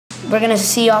we're gonna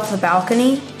see off the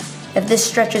balcony if this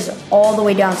stretches all the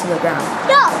way down to the ground.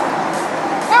 No!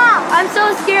 No! I'm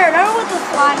so scared. I don't want the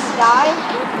slime to die.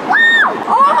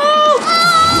 Oh!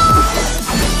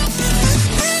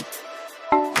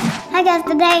 Hi guys,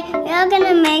 today we are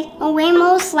gonna make a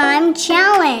rainbow slime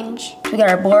challenge. We got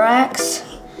our borax,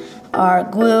 our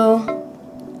glue,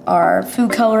 our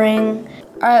food coloring.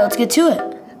 All right, let's get to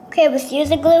it. Okay, let's use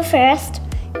the glue first.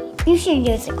 You should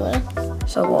use the glue.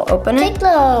 So we'll open Take it.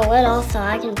 the lid off so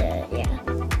I can do it, yeah.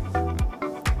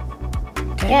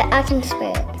 Okay. Yeah, I can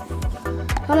spray it.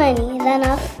 How many? Is that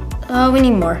enough? We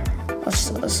need more.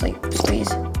 Let's like squeeze.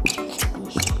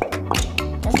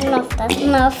 That's enough, that's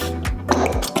enough.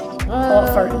 Oh,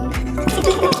 fart.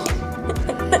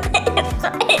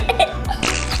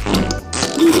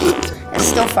 It's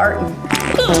still farting.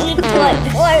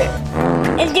 What?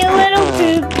 It's a little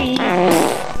poopy.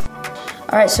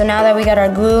 All right, so now that we got our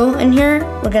glue in here,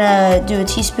 we're gonna do a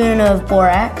teaspoon of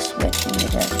borax, which we need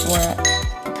borax.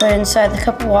 Put it inside the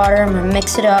cup of water, I'm gonna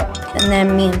mix it up, and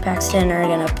then me and Paxton are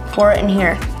gonna pour it in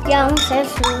here. Yeah, I'm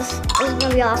excited for this. This is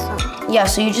gonna be awesome. Yeah,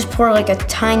 so you just pour like a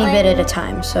tiny bit at a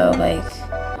time, so like.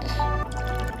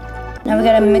 Now we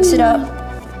gotta mix it up.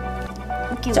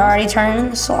 It's already turning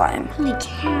into slime. Holy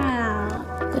cow.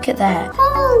 Look at that.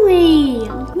 Holy.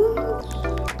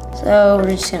 So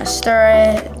we're just gonna stir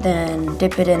it, then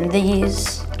dip it in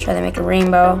these, try to make a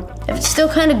rainbow. If it's still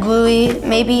kind of gluey,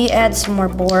 maybe add some more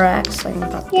borax, like I'm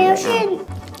about to do right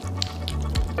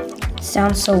now.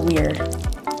 Sounds so weird.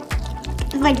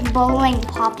 It's like bowling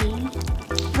poppy.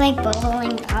 It's like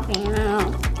bowling poppy, I don't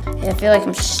know. Yeah, I feel like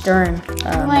I'm stirring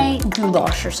Like-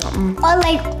 goulash or something. Or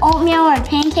like oatmeal or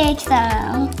pancakes,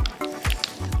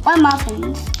 or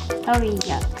muffins. Or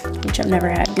yucks. Which I've never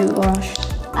had goulash.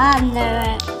 I've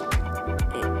never.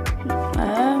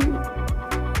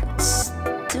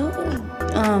 Still,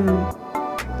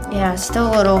 yeah, still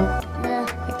a little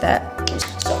like that.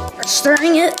 So we're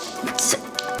stirring it. It's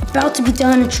about to be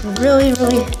done. It's really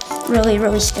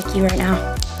sticky right now.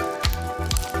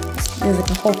 Let's move it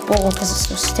the whole bowl because it's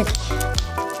so sticky.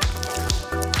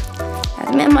 I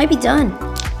think it might be done.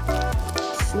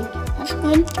 That's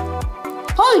good.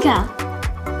 Holy cow!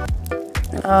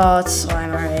 Oh, it's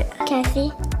slime, all right. Can I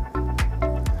see?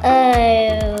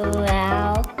 Oh,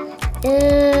 wow.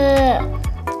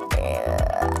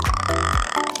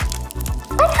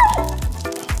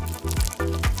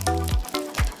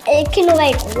 It can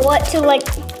like, what to like,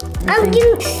 I'm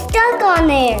getting stuck on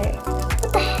there.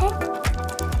 What the heck?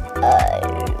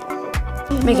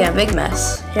 Making a big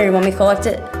mess. Here, you want me to collect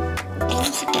it?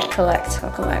 Collect,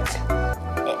 I'll collect.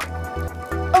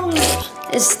 Oh,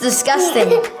 It's disgusting.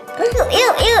 ew.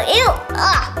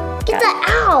 Ah, get that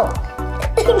out.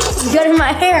 You got it in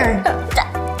my hair.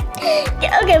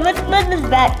 Yeah, okay, let's put this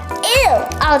back. Ew!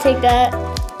 I'll take that.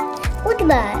 Look at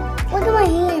that. Look at my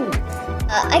hands.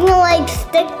 I can like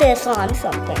stick this on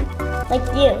something. Like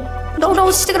you. No,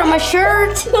 don't stick it on my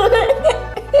shirt. Stick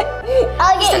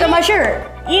I'll get it on my shirt.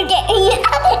 You get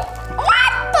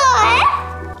what the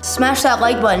heck? Smash that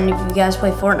like button if you guys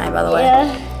play Fortnite, by the way.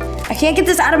 Yeah. I can't get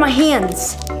this out of my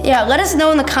hands. Yeah, let us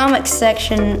know in the comments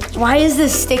section, why is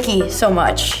this sticky so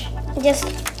much? Just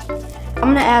I'm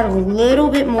gonna add a little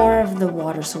bit more of the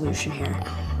water solution here.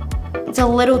 It's a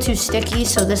little too sticky,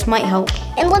 so this might help.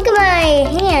 and look at my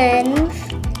hands.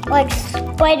 Like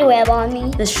spiderweb on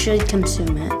me. This should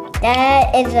consume it.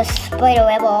 That is a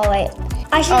spiderweb, alright.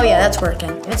 Oh yeah, that's working.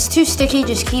 If it's too sticky,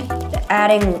 just keep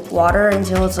adding water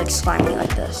until it's like slimy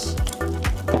like this.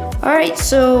 All right,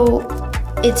 so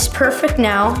it's perfect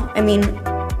now. I mean,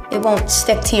 it won't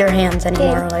stick to your hands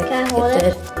anymore like can I hold it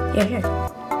did. Yeah, here.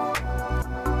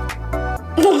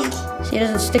 See, it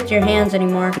doesn't stick to your hands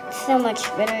anymore. So much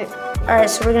better. All right,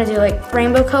 so we're gonna do like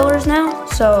rainbow colors now.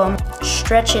 So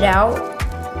stretch it out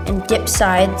and dip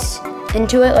sides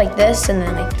into it like this, and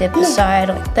then like dip the side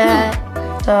like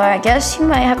that. So I guess you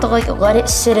might have to like let it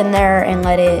sit in there and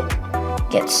let it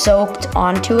get soaked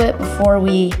onto it before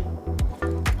we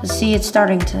see it's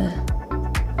starting to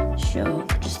show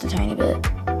just a tiny bit.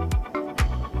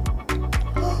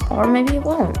 Or maybe it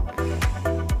won't.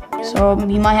 So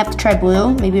you might have to try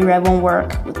blue. Maybe red won't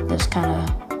work with this kind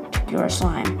of pure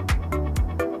slime.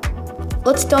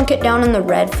 Let's dunk it down in the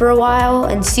red for a while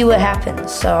and see what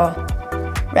happens. So,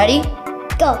 ready?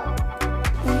 Go.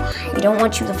 We don't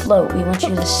want you to float. We want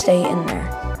you to stay in there.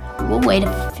 We'll wait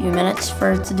a few minutes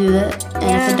for it to do that.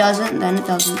 And if it doesn't, then it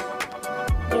doesn't.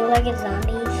 You like it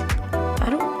zombies? I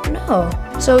don't know.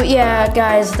 So yeah,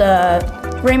 guys, the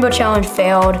rainbow challenge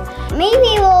failed.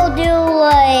 Maybe we'll do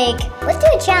like, let's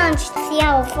do a challenge to see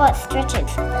how far it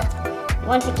stretches.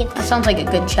 Once it gets. That sounds like a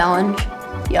good challenge.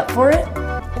 You up for it?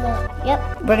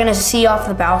 Yep. We're gonna see off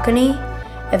the balcony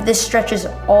if this stretches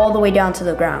all the way down to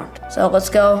the ground. So let's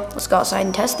go outside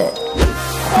and test it.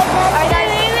 Alright guys,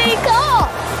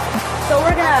 so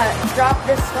we're gonna drop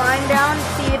this slime down,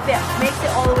 see if it makes it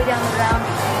all the way down the ground.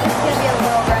 This is gonna be a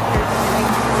little record when it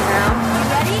makes it to the ground. You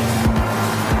ready?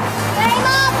 Game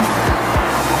up!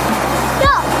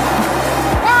 Go!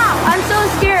 Now! I'm so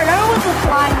scared. I don't want the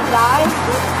slime to die.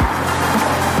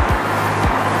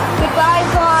 Goodbye,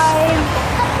 slime.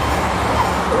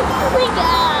 Here we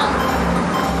go.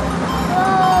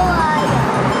 Oh my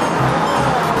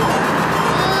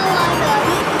god.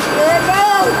 Here it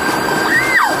goes.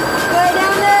 Way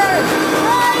down there.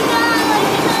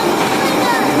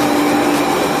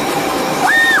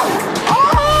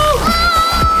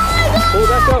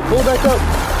 Pull back up.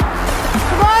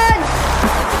 Come on.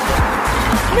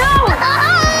 No.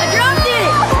 I dropped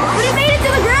it. But it made it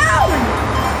to the ground.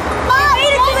 It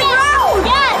made it to the ground.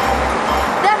 Yes.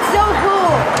 That's so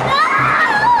cool.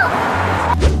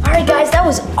 All right, guys, that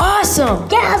was awesome.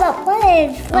 Yeah, but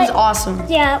That was awesome.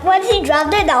 Yeah, once he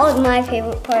dropped it, that was my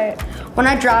favorite part. When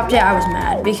I dropped it, I was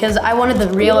mad because I wanted to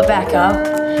reel it back up,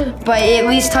 but it at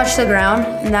least touched the ground,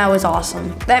 and that was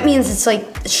awesome. That means it's like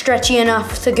stretchy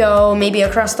enough to go maybe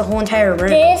across the whole entire room.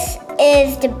 This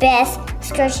is the best,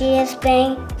 stretchiest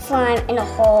slime in the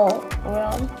whole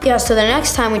world. Yeah, so the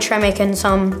next time we try making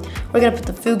some, we're gonna put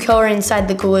the food color inside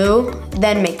the glue,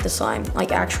 then make the slime,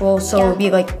 like actual, so it'll be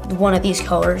like one of these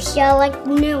colors. Yeah, like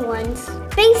new ones.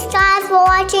 Thanks guys for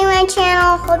watching my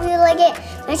channel. Hope you like it.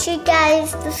 Make sure you guys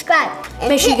subscribe. And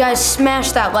Make sure you guys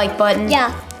smash that like button.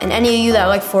 Yeah. And any of you that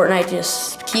like Fortnite,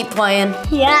 just keep playing.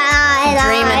 Yeah, and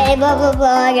Dreaming. blah, blah,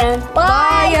 blah again.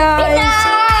 Bye, guys.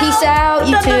 Peace out,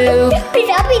 YouTube. Peace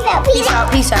out, peace out, peace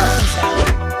out. Peace out, peace out, peace out.